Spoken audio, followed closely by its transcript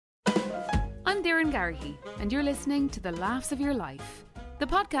I'm Darren Garrihy, and you're listening to The Laughs of Your Life, the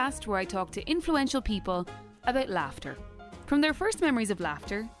podcast where I talk to influential people about laughter. From their first memories of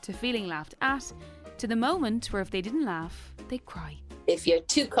laughter, to feeling laughed at, to the moment where if they didn't laugh, they'd cry. If you're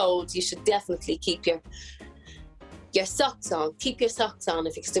too cold, you should definitely keep your socks on. Keep your socks on.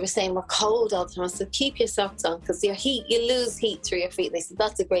 Because they were saying we're cold all the time, so keep your socks on, because your heat, you lose heat through your feet. And they said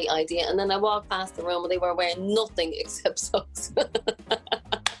that's a great idea. And then I walked past the room and they were wearing nothing except socks.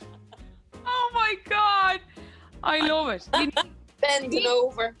 Oh my God, I love it. Bending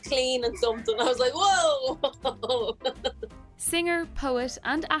over, cleaning something. I was like, whoa. Singer, poet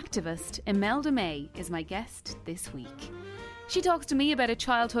and activist Imelda May is my guest this week. She talks to me about a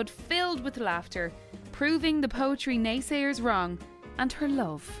childhood filled with laughter, proving the poetry naysayers wrong, and her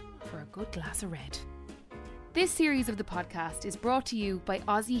love for a good glass of red. This series of the podcast is brought to you by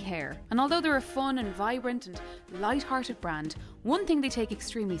Aussie Hair, and although they're a fun and vibrant and light-hearted brand, one thing they take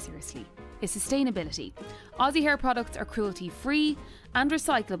extremely seriously is sustainability. Aussie Hair products are cruelty-free and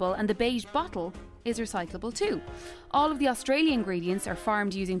recyclable, and the beige bottle is recyclable too. All of the Australian ingredients are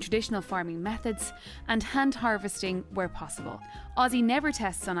farmed using traditional farming methods and hand harvesting where possible. Aussie never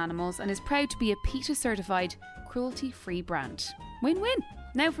tests on animals and is proud to be a PETA certified cruelty-free brand. Win-win.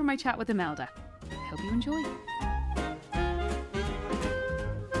 Now for my chat with Imelda. I hope you enjoy.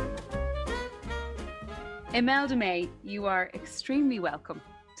 Imelda May, you are extremely welcome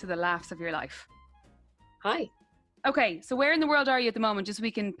to the Laughs of Your Life. Hi. Okay, so where in the world are you at the moment, just so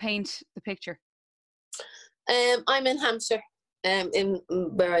we can paint the picture? I'm in Hampshire, in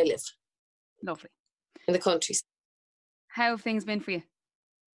where I live. Lovely. In the country. How have things been for you?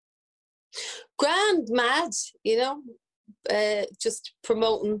 Grand, mad, just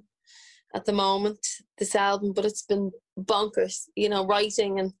promoting at the moment this album, but it's been bonkers,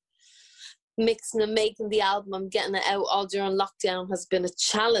 writing and mixing and making the album and getting it out all during lockdown has been a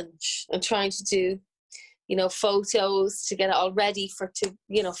challenge, and trying to do photos to get it all ready for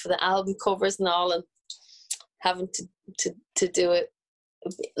the album covers and all, and having to do it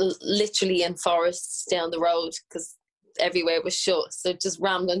literally in forests down the road because everywhere was shut, so just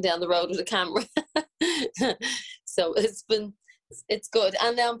rambling down the road with a camera. So it's good,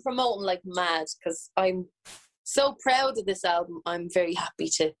 and I'm promoting like mad because I'm so proud of this album. I'm very happy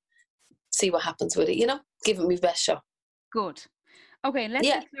to see what happens with it, giving me best shot. Good. Okay, let's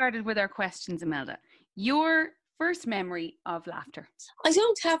get started with our questions, Imelda. Your first memory of laughter? I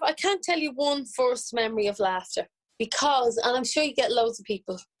can't tell you one first memory of laughter because, and I'm sure you get loads of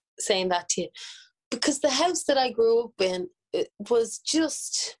people saying that to you, because the house that I grew up in, it was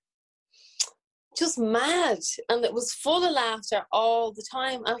just mad, and it was full of laughter all the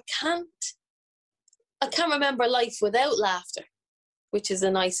time. And I can't remember life without laughter, which is a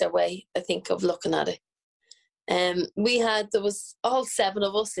nicer way, I think, of looking at it. There was all 7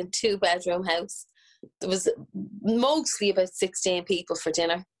 of us in 2-bedroom house. There was mostly about 16 people for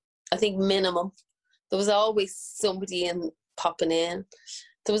dinner, I think minimum. There was always somebody popping in.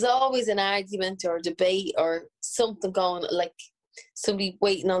 There was always an argument or a debate or something going, like somebody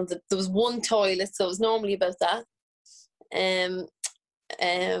waiting on there was one toilet, so it was normally about that. And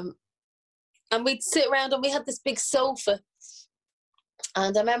we'd sit around, and we had this big sofa,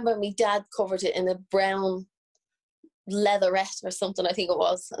 and I remember my dad covered it in a brown leatherette or something, I think it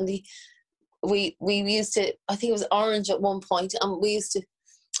was, and we used to, I think it was orange at one point, and we used to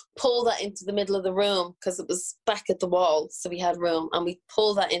pull that into the middle of the room because it was back at the wall, so we had room, and we'd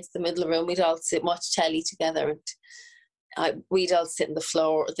pull that into the middle of the room. We'd all sit and watch telly together, and we'd all sit on the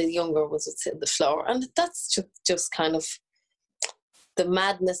floor. The younger ones would sit on the floor, and that's just kind of the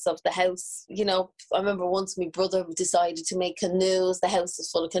madness of the house. I remember once my brother decided to make canoes. The house was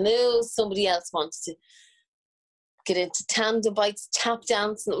full of canoes. Somebody else wanted to get into tandem bikes, tap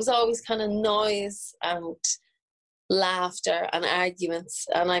dance, and it was always kind of noise and laughter and arguments,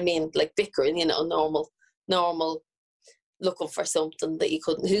 and I mean like bickering, normal looking for something that you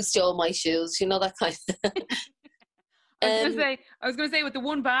couldn't. Who stole my shoes? That kind of. I was going to say with the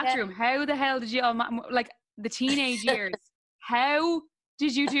one bathroom, how the hell did you all, like the teenage years, how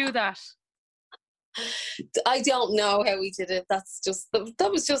did you do that? I don't know how we did it. That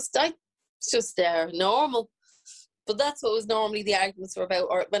was just normal. But that's what was normally the arguments were about.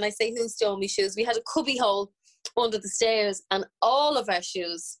 Or when I say who stole my shoes, we had a cubby hole under the stairs, and all of our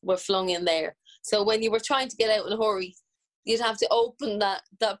shoes were flung in there. So when you were trying to get out in a hurry, you'd have to open that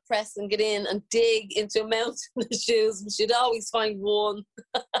press and get in and dig into a mountain of shoes, but you'd always find one.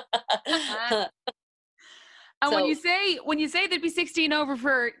 And so, when you say there'd be 16 over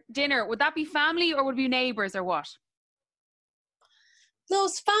for dinner, would that be family or would it be neighbours or what? No,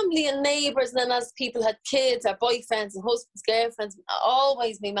 it's family and neighbours, and then as people had kids, our boyfriends and husbands, girlfriends,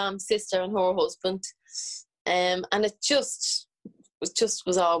 always my mum's sister and her husband. And it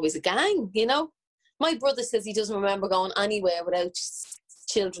was always a gang, you know. My brother says he doesn't remember going anywhere without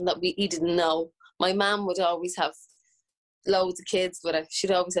children that he didn't know. My mum would always have loads of kids with her.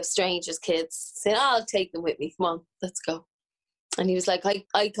 She'd always have strangers' kids. Saying, oh, I'll take them with me. Come on, let's go. And he was like,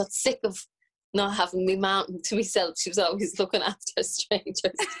 I got sick of not having my mum to myself. She was always looking after strangers'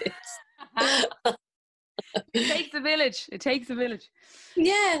 kids. It takes a village. It takes a village.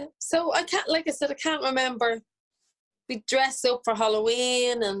 Yeah. So I can't remember. We'd dress up for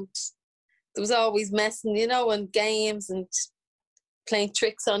Halloween and there was always messing, you know, and games and playing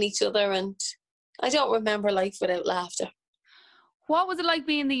tricks on each other. And I don't remember life without laughter. What was it like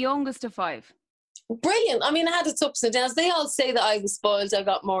being the youngest of 5? Brilliant. I mean, I had its ups and downs. They all say that I was spoiled. I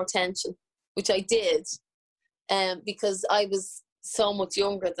got more attention, which I did, because I was so much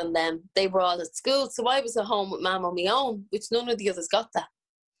younger than them. They were all at school, so I was at home with Mum on my own, which none of the others got that.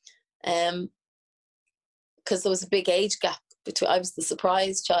 Because there was a big age gap between. I was the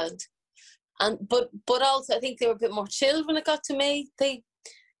surprise child, but also I think they were a bit more chilled when it got to me.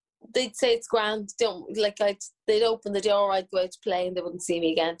 They'd say it's grand. They'd open the door, I'd go out to play, and they wouldn't see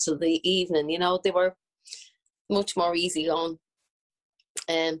me again till the evening. You know, they were much more easygoing.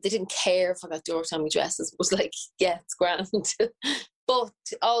 They didn't care if I got dirt on my dresses. It was like, yeah, it's grand. But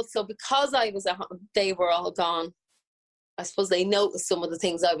also because I was at home, they were all gone. I suppose they noticed some of the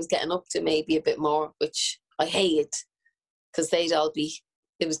things I was getting up to maybe a bit more, which I hated, because they'd all be.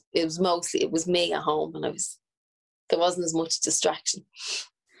 It was me at home, and there wasn't as much distraction.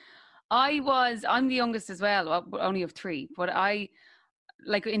 I'm the youngest as well, only of 3, but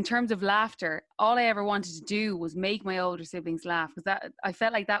in terms of laughter, all I ever wanted to do was make my older siblings laugh, because I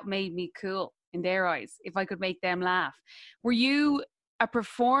felt like that made me cool in their eyes, if I could make them laugh. Were you a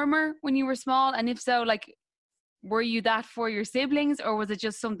performer when you were small? And if so, were you that for your siblings, or was it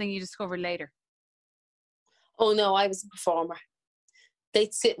just something you discovered later? Oh no, I was a performer. I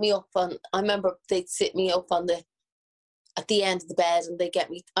remember they'd sit me up at the end of the bed, and they get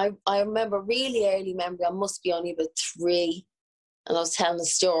me. I remember really early memory. I must be only about 3, and I was telling the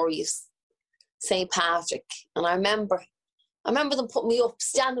story of St. Patrick, and I remember them putting me up,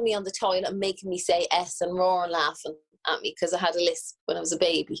 standing me on the toilet, and making me say S and roaring, laughing at me because I had a lisp when I was a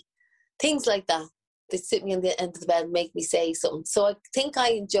baby. Things like that. They'd sit me on the end of the bed and make me say something. So I think I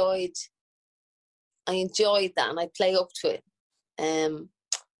enjoyed that, and I'd play up to it. I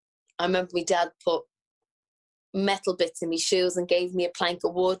remember my dad put metal bits in my shoes and gave me a plank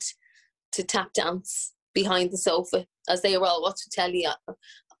of wood to tap dance behind the sofa as they were all watching telly.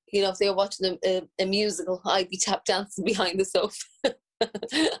 You know, if they were watching a musical, I'd be tap dancing behind the sofa.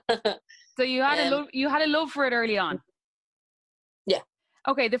 So you had a love for it early on. Yeah.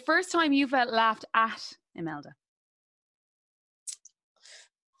 Okay, the first time you felt laughed at, Imelda?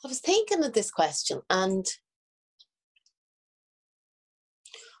 I was thinking of this question, and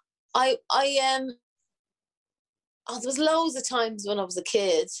there was loads of times when I was a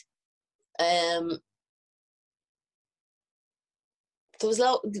kid. There was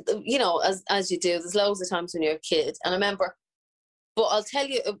you know, as you do, there's loads of times when you're a kid, and I remember. But I'll tell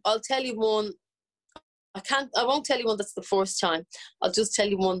you one. I won't tell you one that's the first time. I'll just tell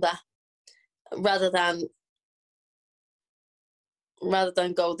you one that, rather than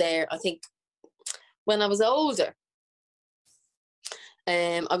go there. I think when I was older,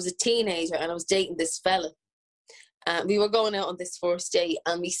 I was a teenager and I was dating this fella. We were going out on this first date,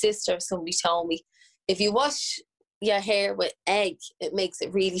 and my sister, somebody told me, if you wash your hair with egg, it makes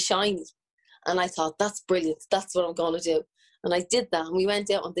it really shiny. And I thought, that's brilliant. That's what I'm going to do. And I did that, and we went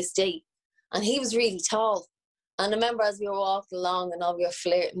out on this date, and he was really tall. And I remember as we were walking along and all, we were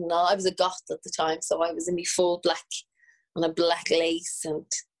flirting and all, I was a goth at the time, so I was in my full black and a black lace and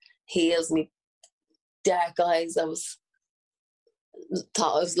heels, and my dark eyes.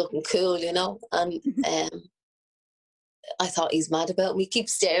 Thought I was looking cool, you know. And I thought, he's mad about me. He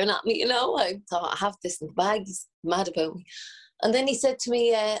keeps staring at me, you know. I thought, I have this in the bag. He's mad about me. And then he said to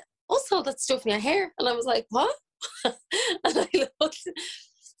me, what's all that stuff in your hair? And I was like, what? And I looked,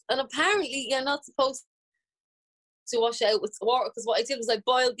 and apparently you're not supposed to wash it out with water, because what I did was I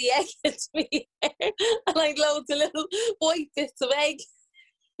boiled the egg into my hair, and I loads of little white bits of egg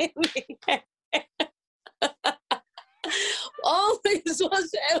in my hair. Always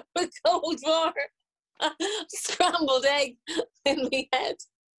wash it out with cold water. Scrambled egg in my head.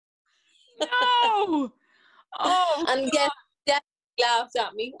 No! Oh, and yes, Dad laughed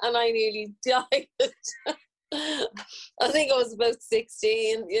at me, and I nearly died. I think I was about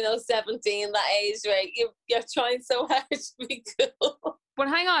 16, 17, that age, right? You're trying so hard to be cool. But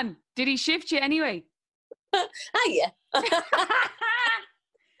hang on, did he shift you anyway? Yeah.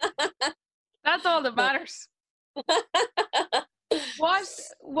 That's all that matters.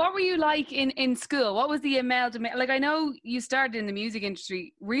 What were you like in school? What was the Imelda May? Like, I know you started in the music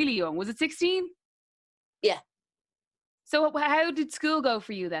industry really young. Was it 16? Yeah. So how did school go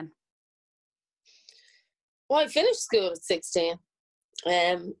for you then? Well, I finished school at 16.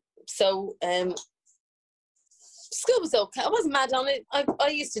 School was okay. I wasn't mad on it. I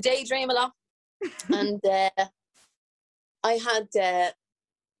used to daydream a lot. And I had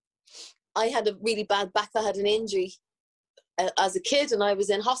a really bad back. I had an injury as a kid, and I was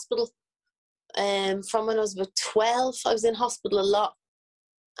in hospital from when I was about 12. I was in hospital a lot.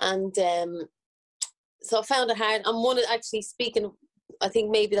 And so I found it hard. Actually speaking, I think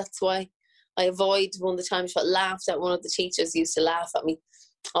maybe that's why I avoid one of the times I laughed at. One of the teachers used to laugh at me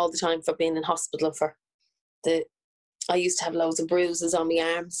all the time for being in hospital I used to have loads of bruises on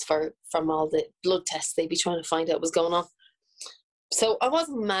my arms from all the blood tests. They'd be trying to find out what was going on. So I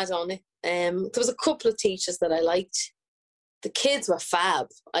wasn't mad on it. There was a couple of teachers that I liked. The kids were fab.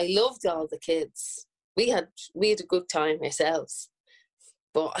 I loved all the kids. We had a good time ourselves.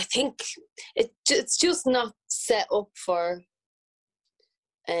 But I think it's just not set up for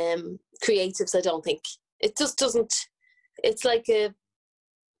creatives, I don't think. It just doesn't. It's like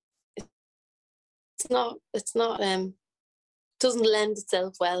doesn't lend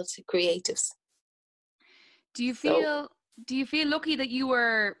itself well to creatives. Do you feel lucky that you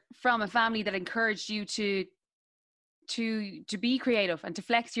were from a family that encouraged you to be creative and to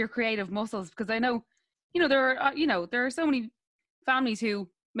flex your creative muscles? Because I know, there are so many families who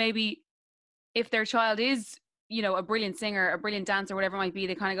maybe if their child is, a brilliant singer, a brilliant dancer, whatever it might be,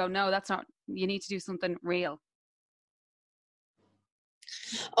 they kind of go, no, that's not, you need to do something real.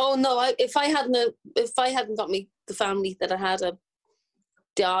 Oh no! If I hadn't got the family that I had, I'd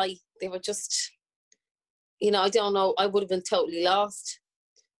die. They were just, I don't know. I would have been totally lost,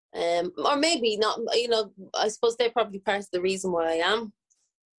 or maybe not. I suppose they're probably part of the reason why I am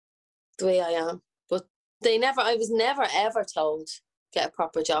the way I am. But I was never ever told get a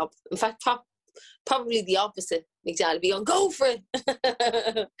proper job. In fact, probably the opposite. My dad would be going, go for it,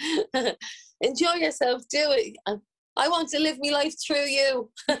 enjoy yourself, do it. I want to live my life through you.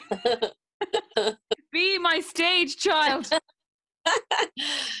 Be my stage child.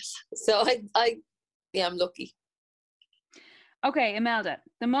 So I'm lucky. Okay, Imelda,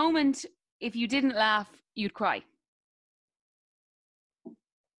 the moment if you didn't laugh, you'd cry.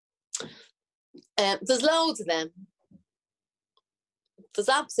 There's loads of them. There's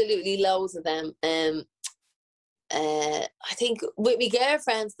absolutely loads of them. I think with my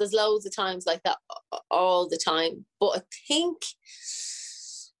girlfriends, there's loads of times like that all the time. But I think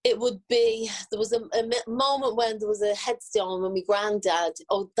it would be, there was a moment when there was a headstone when my granddad,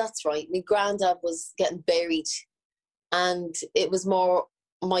 that's right, my granddad was getting buried. And it was more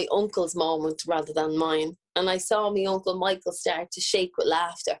my uncle's moment rather than mine. And I saw my uncle Michael start to shake with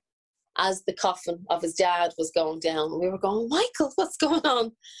laughter as the coffin of his dad was going down. And we were going, Michael, what's going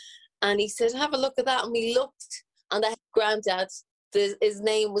on? And he said, have a look at that. And we looked, and that granddad, his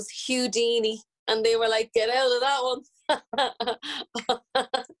name was Houdini. And they were like, get out of that one.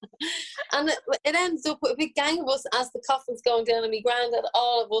 And it ends up with a big gang of us as the coffin's going down, and my granddad,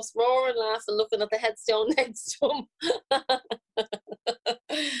 all of us roaring, laughing, looking at the headstone next to him.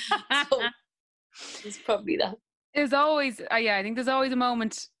 So it's probably that. There's always, I think there's always a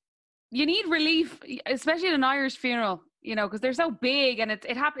moment. You need relief, especially at an Irish funeral, because they're so big and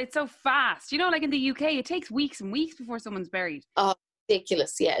it's so fast. Like in the UK, it takes weeks and weeks before someone's buried. Oh,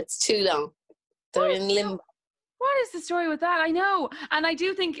 ridiculous. Yeah, it's too long. They're in limbo. What is the story with that? I know. And I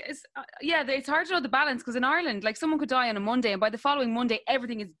do think, it's hard to know the balance, because in Ireland, like, someone could die on a Monday and by the following Monday,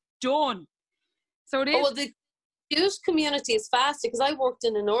 everything is done. So it is. Well, the Jewish community is faster, because I worked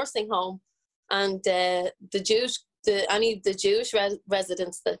in a nursing home, and any of the Jewish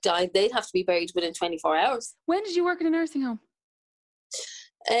residents that died, they'd have to be buried within 24 hours. When did you work in a nursing home?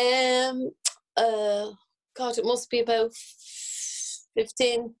 God, it must be about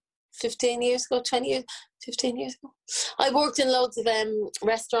 15 years ago, 15 years ago. I worked in loads of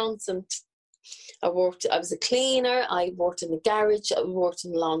restaurants, and I was a cleaner, I worked in the garage, I worked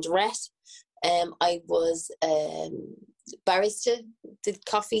in the laundrette, I was barista, did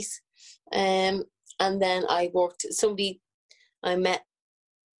coffees, and then I worked, I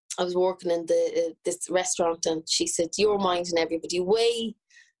was working in this restaurant, and she said, you're minding everybody way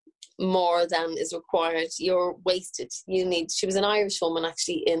more than is required, you're wasted, she was an Irish woman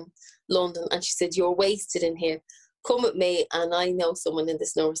actually in London, and she said, "You're wasted in here. Come with me, and I know someone in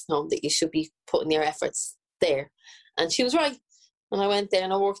this nursing home that you should be putting your efforts there." And she was right. And I went there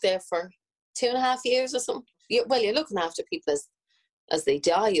and I worked there for 2.5 years or something. Well, you're looking after people as they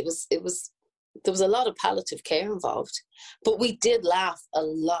die. There was a lot of palliative care involved, but we did laugh a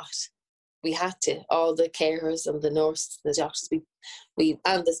lot. We had to, all the carers and the nurses, the doctors, we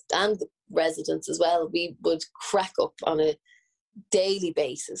and the residents as well. We would crack up on a daily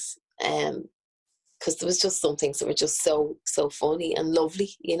basis, because there was just some things that were just so funny and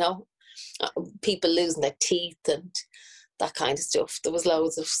lovely, people losing their teeth and that kind of stuff. There was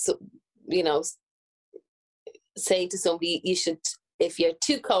loads of, saying to somebody, you should, if you're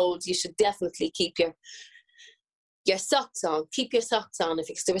too cold, you should definitely keep your socks on. Keep your socks on.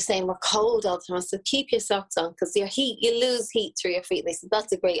 Because they were saying we're cold all the time. I said, keep your socks on, because you lose heat through your feet. And they said,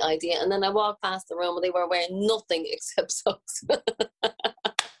 that's a great idea. And then I walked past the room and they were wearing nothing except socks.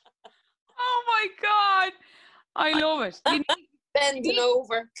 Oh my God. I love it. Bending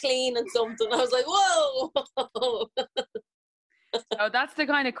over, cleaning something. I was like, whoa. So that's the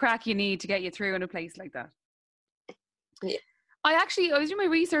kind of crack you need to get you through in a place like that. Yeah. I was doing my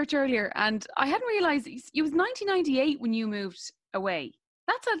research earlier and I hadn't realised it was 1998 when you moved away.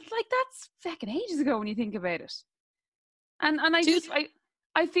 That's fucking ages ago when you think about it. And I might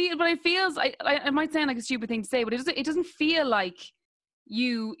sound like a stupid thing to say, but it doesn't feel like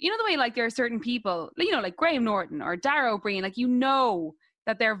you know the way like there are certain people, like Graham Norton or Darragh O'Brien, like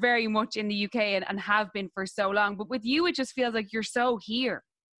that they're very much in the UK and have been for so long. But with you, it just feels like you're so here.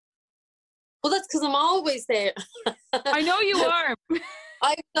 Well, that's because I'm always there. I know you are.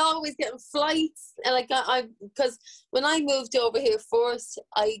 I was always getting flights, and because when I moved over here first,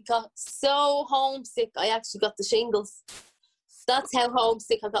 I got so homesick. I actually got the shingles. That's how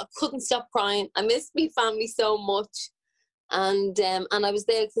homesick I got. Couldn't stop crying. I missed my family so much, and I was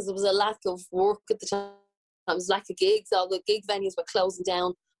there because there was a lack of work at the time. It was lack of gigs. All the gig venues were closing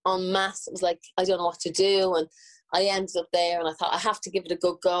down en masse. It was like, I don't know what to do, and I ended up there, and I thought I have to give it a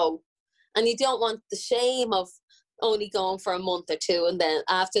good go. And you don't want the shame of only going for a month or two, and then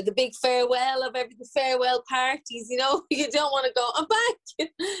after the big farewell of everything, farewell parties, you don't want to go, I'm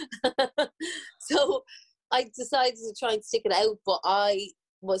back. So I decided to try and stick it out, but I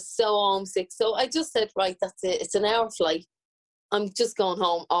was so homesick. So I just said, right, that's it. It's an hour flight. I'm just going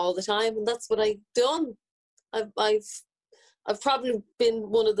home all the time, and that's what I've done. I've probably been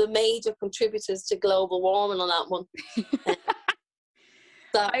one of the major contributors to global warming on that one.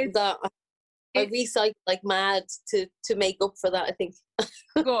 I recycle like mad to make up for that, I think.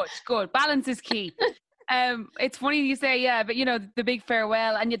 Good. Balance is key. It's funny you say, yeah, but the big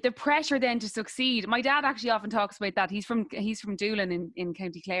farewell and yet the pressure then to succeed. My dad actually often talks about that. He's from Doolin in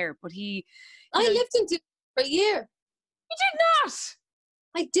County Clare, but I lived in Doolin for a year. You did not?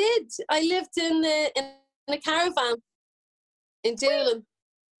 I did. I lived in a caravan in Doolin.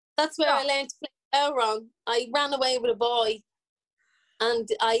 That's where I learned to play bell. I ran away with a boy. And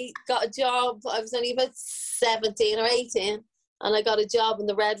I got a job. I was only about 17 or 18. And I got a job in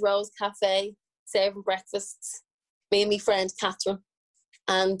the Red Rose Cafe, serving breakfasts. Me and my friend Catherine.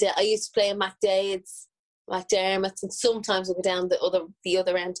 And I used to play in MacDaid's, McDermott's, and sometimes I go down the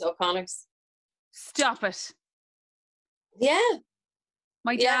other end to O'Connor's. Stop it. Yeah.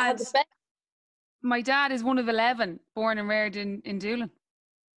 My dad is one of 11, born and reared in Doolin.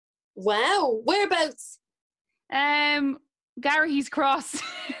 Wow. Whereabouts? Garrahy's Cross.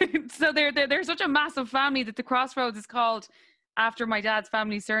 So they're such a massive family that the Crossroads is called after my dad's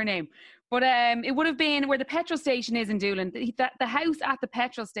family surname. But it would have been where the petrol station is in Doolin. The house at the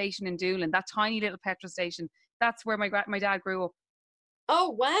petrol station in Doolin, that tiny little petrol station, that's where my dad grew up. Oh,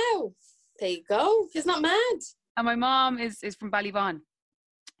 wow. There you go. He's not mad. And my mom is from Ballyvaughan.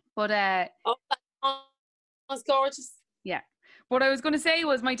 But that's gorgeous. Yeah. What I was going to say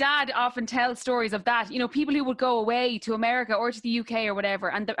was my dad often tells stories of that, people who would go away to America or to the UK or whatever,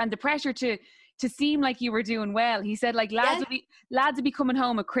 and the pressure to seem like you were doing well. He said lads would be coming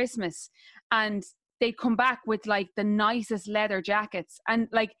home at Christmas and they'd come back with like the nicest leather jackets and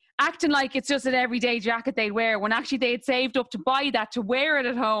like acting like it's just an everyday jacket they'd wear when actually they had saved up to buy that to wear it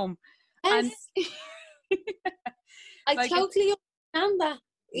at home. Yes. And I totally understand that.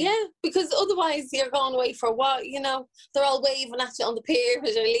 Yeah, because otherwise you're going away for what, they're all waving at you on the pier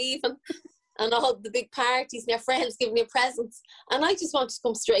as you're leaving and all the big parties and your friends giving you presents. And I just want to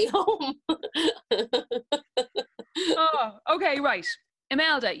come straight home. Oh, okay, right.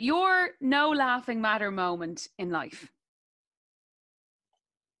 Imelda, your no laughing matter moment in life.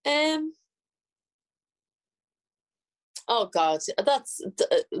 Oh God,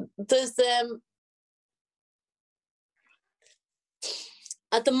 there's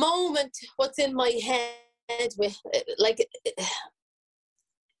At the moment, what's in my head with, like,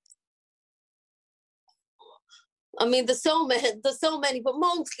 I mean, there's so many, but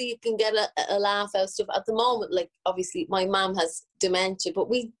mostly you can get a laugh out of stuff. At the moment, like, obviously my mum has dementia,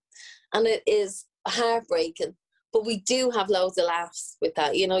 and it is heartbreaking, but we do have loads of laughs with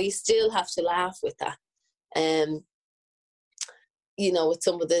that. You know, you still have to laugh with that. You know, with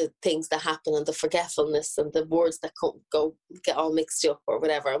some of the things that happen and the forgetfulness and the words that get all mixed up or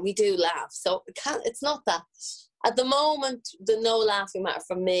whatever. And we do laugh. So it's not that. At the moment, the no laughing matter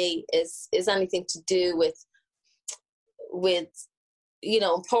for me is anything to do with, you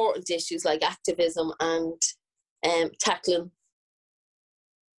know, important issues like activism and tackling.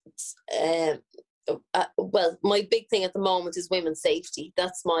 Well, my big thing at the moment is women's safety.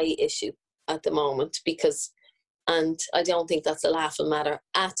 That's my issue at the moment, and I don't think that's a laughing matter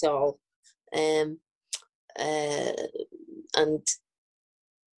at all. And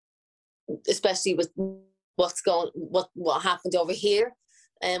especially with what happened over here,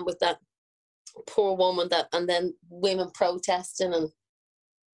 and with that poor woman and then women protesting and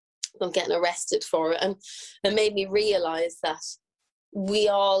them getting arrested for it, and it made me realise that we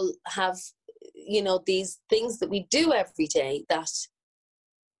all have, you know, these things that we do every day that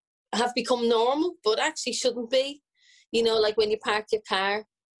have become normal, but actually shouldn't be. You know, like when you park your car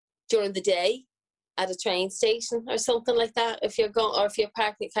during the day at a train station or something like that, if you're parking your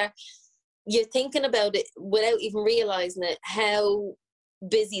car, you're thinking about it without even realising it, how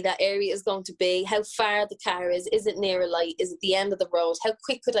busy that area is going to be, how far the car is it near a light, is it the end of the road, how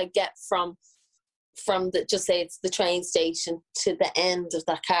quick could I get from the, just say it's the train station, to the end of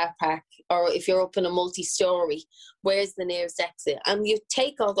that car park, or if you're up in a multi-story, where's the nearest exit? And you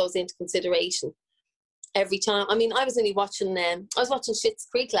take all those into consideration every time. I mean, I was watching Schitt's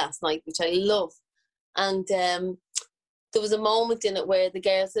Creek last night, which I love, and there was a moment in it where the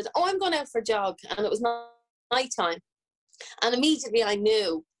girl said, "Oh, I'm going out for a jog," and it was night time, and immediately I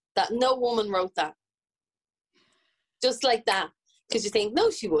knew that no woman wrote that, just like that, because you think, no,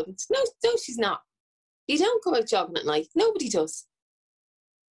 she wouldn't, no, she's not. You don't go out jogging at night. Nobody does.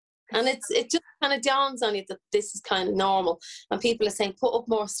 And it just kind of dawns on you that this is kind of normal. And people are saying, put up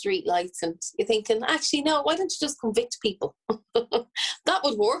more street lights. And you're thinking, actually, no, why don't you just convict people? That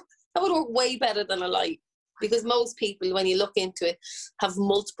would work. That would work way better than a light. Because most people, when you look into it, have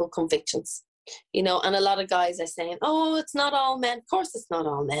multiple convictions. You know, and a lot of guys are saying, oh, it's not all men. Of course it's not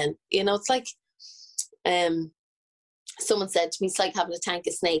all men. You know, it's like, someone said to me, it's like having a tank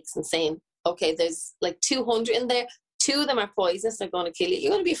of snakes and saying, okay, there's like 200 in there. 2 of them are poisonous. They're going to kill you.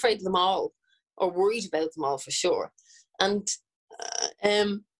 You're going to be afraid of them all, or worried about them all for sure. And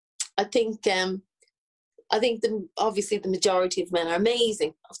I think obviously the majority of men are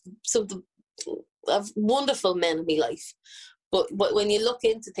amazing. So I've wonderful men in my life, but when you look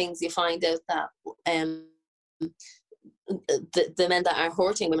into things, you find out that the men that are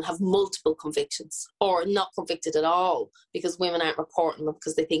hurting women have multiple convictions, or not convicted at all, because women aren't reporting them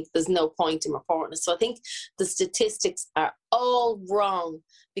because they think there's no point in reporting it. So I think the statistics are all wrong,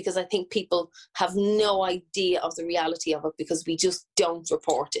 because I think people have no idea of the reality of it, because we just don't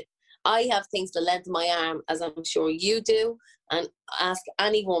report it. I have things the length of my arm, as I'm sure you do, and ask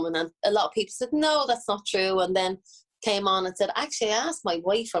any woman, and a lot of people said, no, that's not true, and then came on and said, actually, I asked my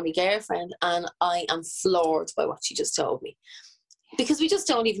wife or my girlfriend, and I am floored by what she just told me, because we just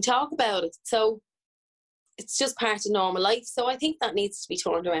don't even talk about it. So it's just part of normal life. So I think that needs to be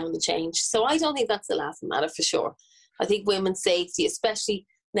turned around and changed. So I don't think that's the laughing matter for sure. I think women's safety, especially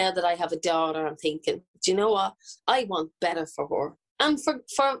now that I have a daughter, I'm thinking, do you know what? I want better for her, and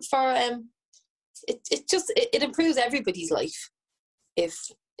it improves everybody's life if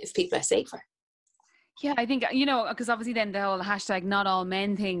people are safer. Yeah, I think, you know, because obviously then the whole hashtag not all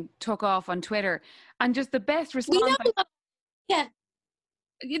men thing took off on Twitter, and just the best response.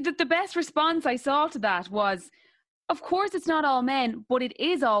 The best response I saw to that was, of course it's not all men, but it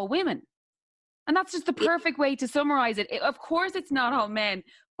is all women. And that's just the perfect way to summarize it. Of course it's not all men,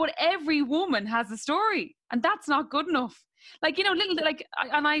 but every woman has a story, and that's not good enough. Like, you know,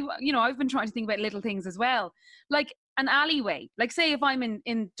 I've been trying to think about little things as well. Like an alleyway. Like, say if I'm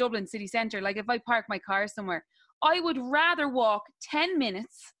in Dublin city centre, like if I park my car somewhere, I would rather walk 10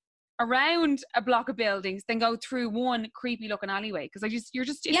 minutes around a block of buildings than go through one creepy looking alleyway, because it's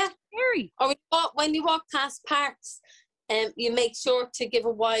scary. Or when you walk past parks, you make sure to give a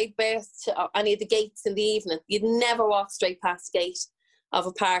wide berth to any of the gates in the evening. You'd never walk straight past the gate of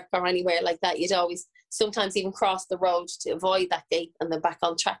a park or anywhere like that. You'd always sometimes even cross the road to avoid that gate and then back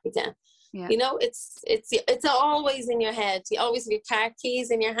on track again. Yeah. You know, it's always in your head. You always have your car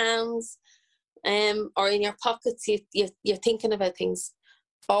keys in your hands, or in your pockets. You're thinking about things.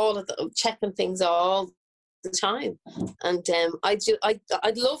 all of the checking things all the time, and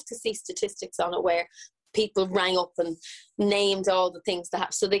I'd love to see statistics on it where people rang up and named all the things that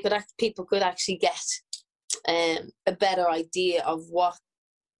happen, so they could people could actually get a better idea of what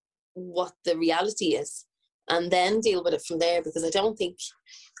the reality is, and then deal with it from there. Because I don't think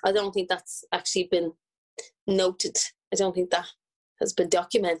that's actually been noted. I don't think that has been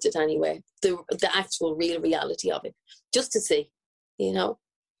documented anywhere. The actual real reality of it, just to see,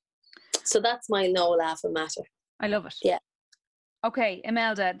 So that's my no laughing matter. I love it. Yeah. Okay,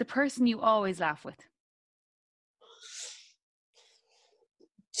 Imelda, the person you always laugh with.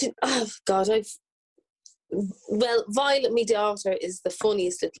 Oh God, Violet, my daughter, is the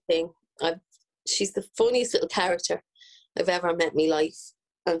funniest little thing. She's the funniest little character I've ever met in my life,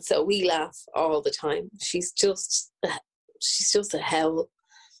 and so we laugh all the time. She's just a howl.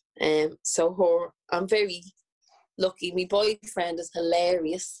 I'm very lucky. My boyfriend is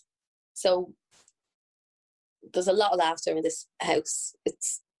hilarious, so there's a lot of laughter in this house.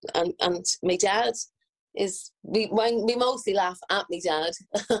 And my dad is, we mostly laugh at my dad,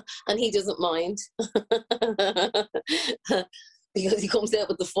 and he doesn't mind because he comes out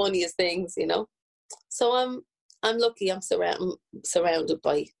with the funniest things, So I'm lucky. I'm surrounded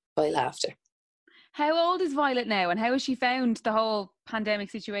by laughter. How old is Violet now, and how has she found the whole pandemic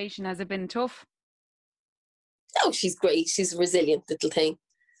situation? Has it been tough? Oh, she's great. She's a resilient little thing.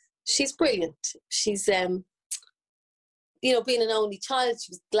 She's brilliant. She's being an only child,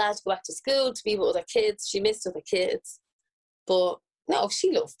 she was glad to go back to school, to be with other kids. She missed other kids, but no,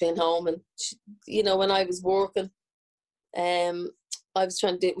 she loved being home. And she, when I was working, I was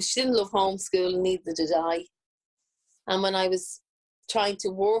trying to do. She didn't love homeschool, and neither did I. And when I was trying to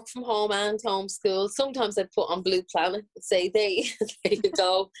work from home and homeschool, sometimes I'd put on Blue Planet and say, there you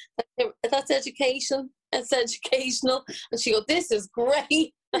go. That's education. That's educational. And she go, this is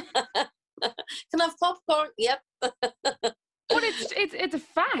great. Can I have popcorn? Yep. But it's a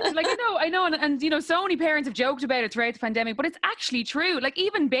fact. Like, I know, and so many parents have joked about it throughout the pandemic, but it's actually true. Like,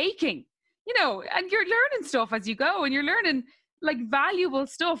 even baking, and you're learning stuff as you go, and you're learning like valuable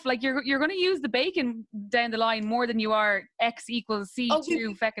stuff. Like, you're going to use the bacon down the line more than you are X equals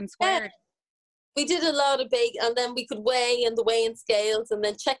C2 feckin' squared. We did a lot of bake, and then we could weigh in the weighing scales, and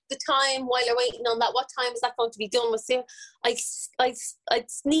then check the time while you're waiting on that. What time is that going to be done with? So I'd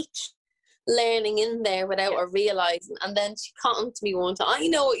sneak learning in there without her realising, and then she cottoned to me one time, I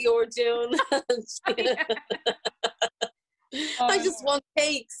know what you're doing. I just want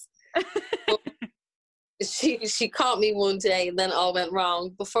cakes. She caught me one day, and then it all went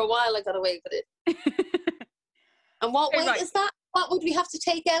wrong, but for a while I got away with it. And what weight is that? What would we have to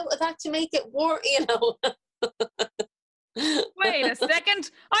take out of that to make it work, Wait a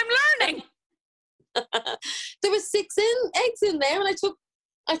second, I'm learning. There was 6 eggs in there, and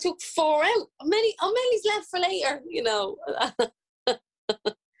I took 4 out. How many's left for later, Oh,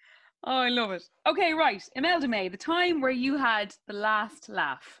 I love it. Okay, right. Imelda May, the time where you had the last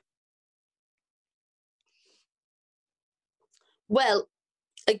laugh. Well,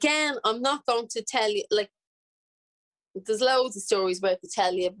 again, I'm not going to tell you, like, there's loads of stories about to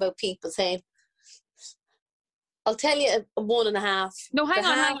tell you about people saying, I'll tell you a 1.5. No, hang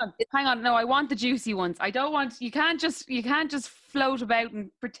on. No, I want the juicy ones. I don't want, you can't just float about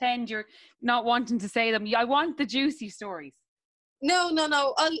and pretend you're not wanting to say them. I want the juicy stories. No.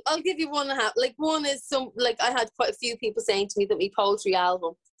 I'll give you 1.5. Like, one is I had quite a few people saying to me that my poetry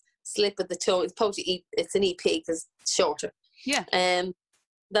album, Slip of the Tongue, it's an EP because it's shorter. Yeah.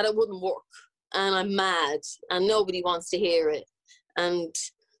 That it wouldn't work. And I'm mad, and nobody wants to hear it. And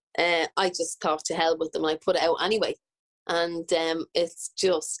I just thought, to hell with them. I put it out anyway, and it's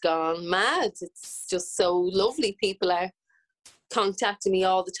just gone mad. It's just so lovely. People are contacting me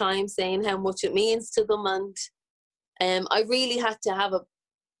all the time, saying how much it means to them, and I really had to have a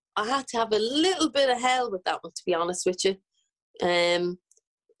little bit of hell with that one, to be honest with you.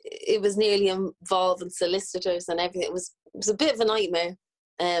 It was nearly involving solicitors and everything. It was a bit of a nightmare.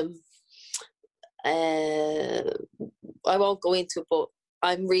 I won't go into it, but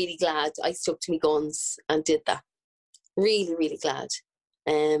I'm really glad I stuck to my guns and did that. Really, really glad.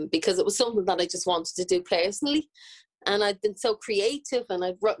 Because it was something that I just wanted to do personally. And I'd been so creative, and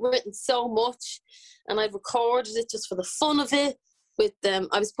I'd written so much, and I'd recorded it just for the fun of it.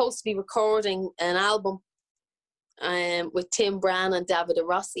 I was supposed to be recording an album with Tim Bran and Davide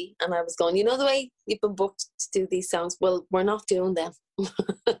Rossi, and I was going, the way you've been booked to do these songs, well, we're not doing them.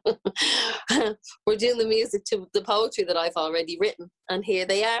 We're doing the music to the poetry that I've already written, and here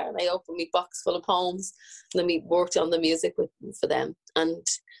they are. And I opened my box full of poems, and then we worked on the music for them, and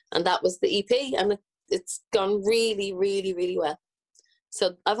that was the EP, and it's gone really, really, really well.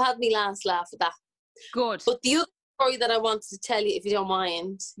 So I've had me last laugh at that. Good. But the other story that I wanted to tell you, if you don't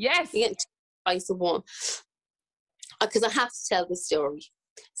mind. Yes. You get twice of one. Because I have to tell this story.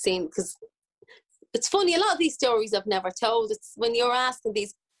 Because it's funny, a lot of these stories I've never told. It's when you're asking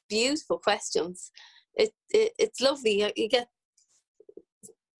these beautiful questions, it's lovely. You get,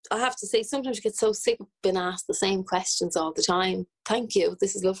 I have to say, sometimes you get so sick of being asked the same questions all the time. Thank you.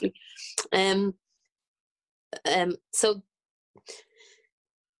 This is lovely.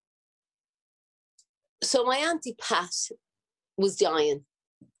 So my Auntie Pat was dying.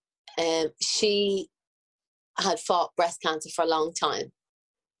 She had fought breast cancer for a long time.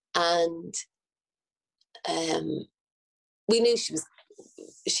 And we knew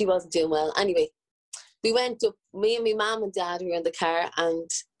she wasn't doing well. Anyway, we went up, me and my mum and dad were in the car, and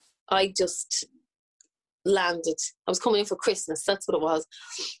I just landed. I was coming in for Christmas, that's what it was.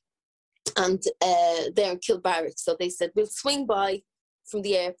 And they're in Kilbarrack, so they said, we'll swing by from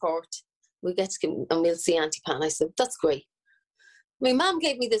the airport, we'll get to, and we'll see Auntie Pat. And I said, that's great. My mum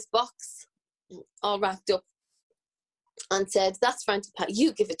gave me this box, all wrapped up, and said, that's for Auntie Pat,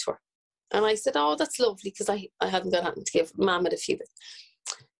 you give it to her. And I said, oh, that's lovely, because I hadn't got anything to give. Mum had a few bits.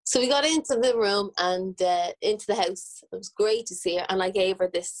 So we got into the room and into the house. It was great to see her, and I gave her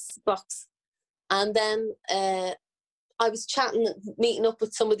this box. And then I was chatting, meeting up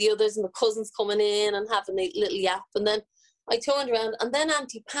with some of the others, and the cousins coming in and having a little yap. And then I turned around, and then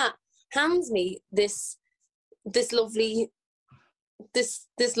Auntie Pat hands me this lovely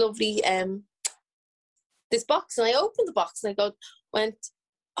box, and I opened the box and I went,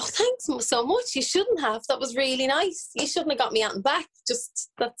 oh, thanks so much. You shouldn't have. That was really nice. You shouldn't have got me out and back.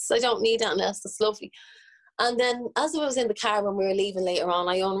 I don't need anything else. That's lovely. And then as I was in the car when we were leaving later on,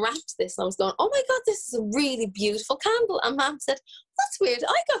 I unwrapped this and I was going, oh my God, this is a really beautiful candle. And Mum said, that's weird.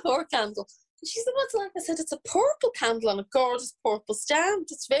 I got her candle. And she said, what's it like? I said, it's a purple candle on a gorgeous purple stand.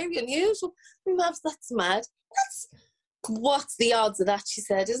 It's very unusual. And Mum said, that's mad. What's the odds of that? She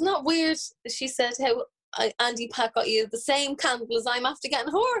said, isn't that weird? She said, how Auntie Pat got you the same candle as I'm after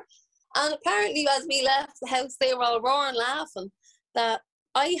getting her. And apparently as we left the house, they were all roaring laughing that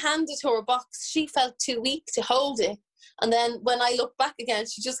I handed her a box. She felt too weak to hold it. And then when I looked back again,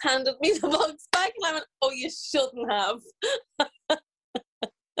 she just handed me the box back, and I went, oh, you shouldn't have.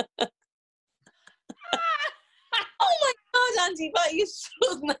 Oh my God, Auntie Pat, you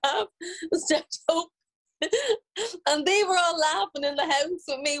shouldn't have. And they were all laughing in the house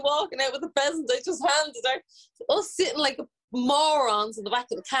with me walking out with the present I just handed her. Us sitting like morons in the back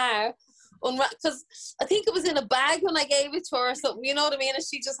of the car, because I think it was in a bag when I gave it to her or something, you know what I mean? And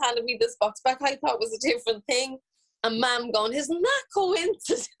she just handed me this box back. I thought it was a different thing. And Mum going, isn't that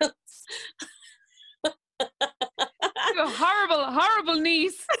coincidence? You horrible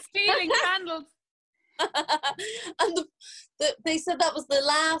niece stealing candles. And they said that was the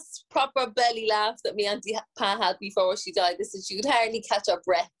last proper belly laugh that my Auntie Pat had before she died. They said she could hardly catch her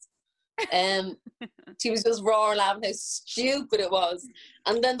breath. She was just roaring laughing how stupid it was.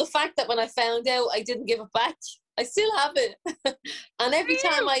 And then the fact that when I found out I didn't give it back, I still have it. And every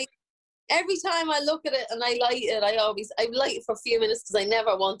time I look at it and I light it, I light it for a few minutes because I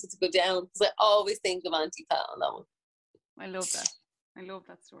never want it to go down, because I always think of Auntie Pat on that one. I love that. I love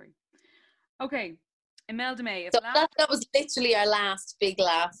that story. Okay, Imelda May. So that was literally our last big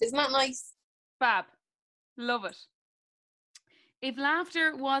laugh. Isn't that nice? Fab. Love it. If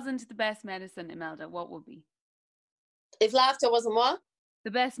laughter wasn't the best medicine, Imelda, what would be? If laughter wasn't what? The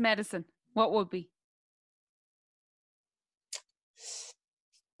best medicine, what would be?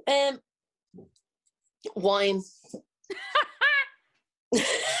 Wine.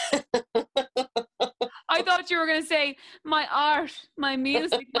 I thought you were going to say my art, my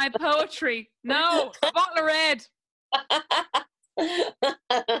music, my poetry. No, a bottle of red.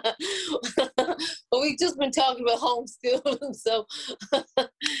 Well, we've just been talking about homeschooling, so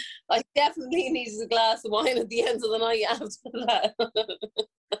I definitely needed a glass of wine at the end of the night after that.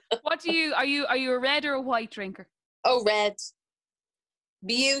 What are you a red or a white drinker? Oh, red.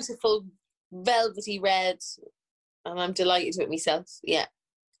 Beautiful, velvety red. And I'm delighted with myself. Yeah.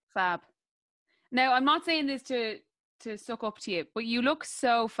 Fab. Now, I'm not saying this to suck up to you, but you look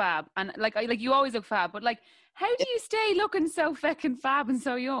so fab. And like you always look fab, but like, how do you stay looking so feckin' fab and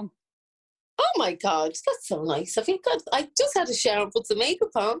so young? Oh my God, that's so nice. I just had a shower and put some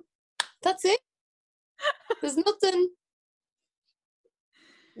makeup on. That's it. There's nothing.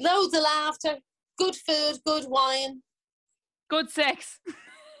 Loads of laughter, good food, good wine. Good sex.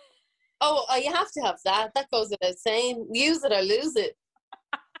 Oh, you have to have that. That goes without saying. Use it or lose it.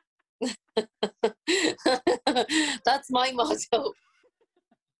 That's my motto.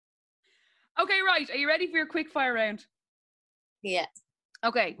 Okay, right. Are you ready for your quick fire round? Yeah.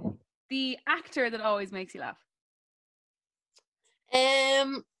 Okay. The actor that always makes you laugh.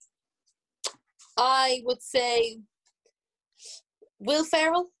 I would say Will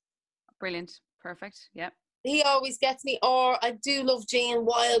Ferrell. Brilliant. Perfect. Yep. He always gets me. Or I do love Gene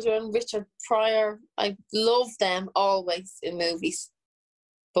Wilder and Richard Pryor. I love them always in movies.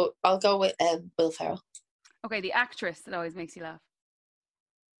 But I'll go with Will Ferrell. Okay, the actress that always makes you laugh.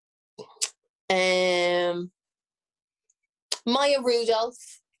 Maya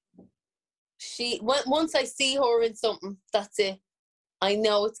Rudolph. Once I see her in something, that's it. I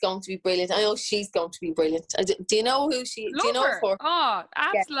know it's going to be brilliant. I know she's going to be brilliant. Do you know who she? Love do you know her. her? Oh,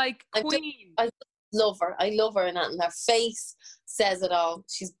 that's like queen. I love her. I love her, and her face says it all.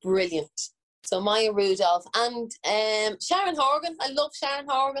 She's brilliant. So Maya Rudolph and Sharon Horgan. I love Sharon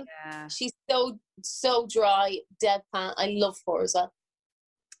Horgan. Yeah. She's so dry, deadpan. I love her as well.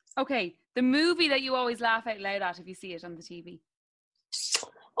 Okay, the movie that you always laugh out loud at if you see it on the TV.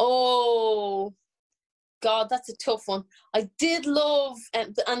 Oh God, that's a tough one. I did love,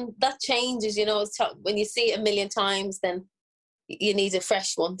 and that changes. You know, when you see it a million times, then you need a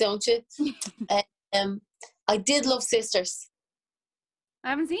fresh one, don't you? I did love Sisters. I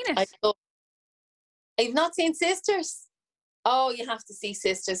haven't seen it. I've not seen Sisters. Oh, you have to see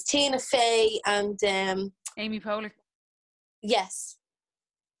Sisters. Tina Fey and Amy Poehler. Yes,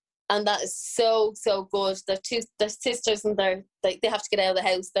 and that is so good. They're sisters, and they have to get out of the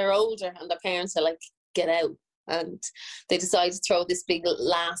house. They're older, and their parents are like, get out, and they decide to throw this big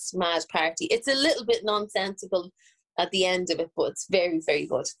last mad party. It's a little bit nonsensical at the end of it, but it's very, very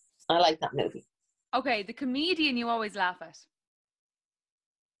good. I like that movie. Okay, the comedian you always laugh at.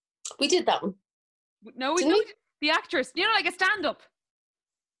 We did that one. No, we didn't. The actress, you know, like a stand-up.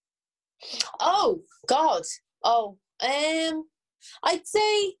 Oh God. Oh, I'd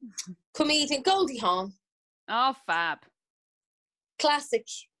say comedian Goldie Hawn. Oh, fab. Classic.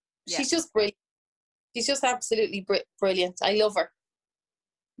 Yeah. She's just brilliant. She's just absolutely brilliant. I love her.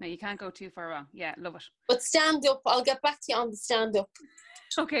 No, you can't go too far wrong. Yeah, love it. But stand-up, I'll get back to you on the stand-up.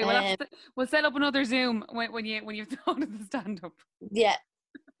 Okay, we'll set up another Zoom when you've thought of the stand-up. Yeah.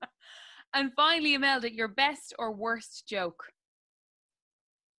 And finally, Imelda, your best or worst joke?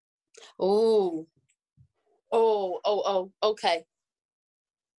 Oh, okay.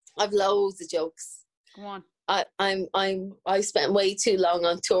 I've loads of jokes. Go on. I spent way too long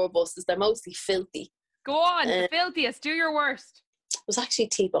on tour buses. They're mostly filthy. Go on, the filthiest. Do your worst. It was actually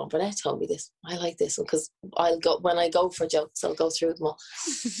T-Bone Burnett told me this. I like this one because when I go for jokes, I'll go through them all.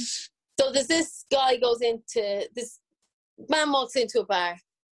 So there's this guy this man walks into a bar,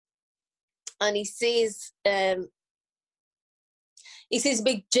 and he sees a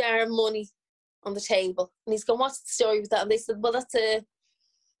big jar of money on the table, and he's going, "What's the story with that?" And they said, "Well,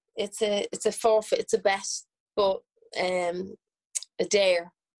 it's a forfeit, it's a bet, but a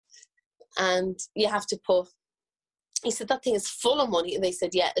dare, and you have to put." He said, "That thing is full of money," and they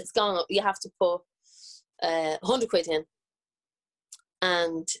said, "Yeah, it's gone up. You have to put 100 quid in,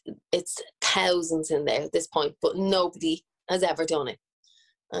 and it's thousands in there at this point, but nobody has ever done it."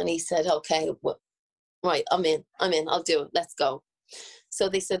 And he said, "Okay, well, right, I'm in, I'll do it, let's go." So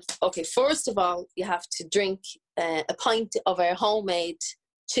they said, "Okay, first of all, you have to drink a pint of our homemade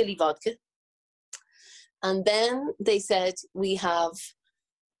chili vodka." And then they said, "We have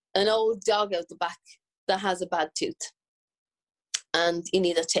an old dog out the back that has a bad tooth, and you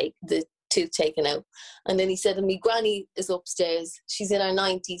need to take the tooth taken out." And then he said, "And my granny is upstairs. She's in her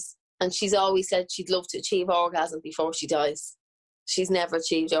 90s, and she's always said she'd love to achieve orgasm before she dies. She's never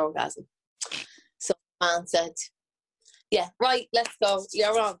achieved orgasm." So the man said, "Yeah, right, let's go.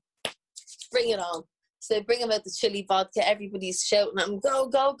 You're on. Bring it on." So they bring him out the chili vodka. Everybody's shouting at him, "Go,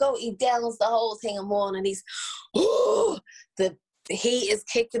 go, go." He downs the whole thing in one, and he's, the heat is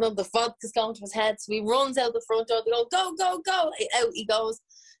kicking him. The vodka's going to his head. So he runs out the front door. They go, "Go, go, go." Out he goes.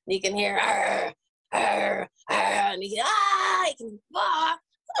 And you can hear, "Arr, arr, arr," and he can,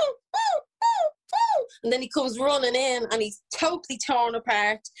 and then he comes running in, and he's totally torn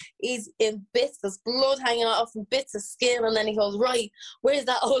apart. He's in bits. There's blood hanging off and bits of skin. And then he goes, "Right, where's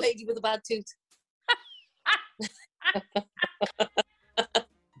that old lady with the bad tooth?"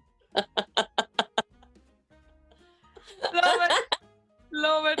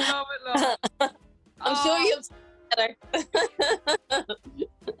 Love it. I'm sure you'll better.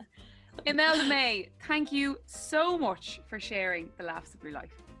 Imelda May, thank you so much for sharing the laughs of your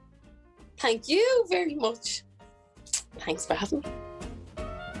life. Thank you very much. Thanks for having me.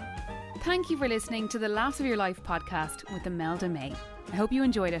 Thank you for listening to the Laughs of Your Life podcast with Imelda May. I hope you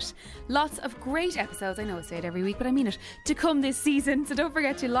enjoyed it. Lots of great episodes, I know I say it every week, but I mean it, to come this season. So don't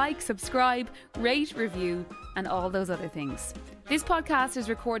forget to like, subscribe, rate, review, and all those other things. This podcast is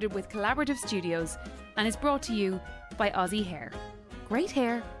recorded with Collaborative Studios and is brought to you by Aussie Hair. Great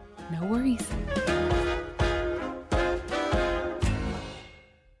hair, no worries.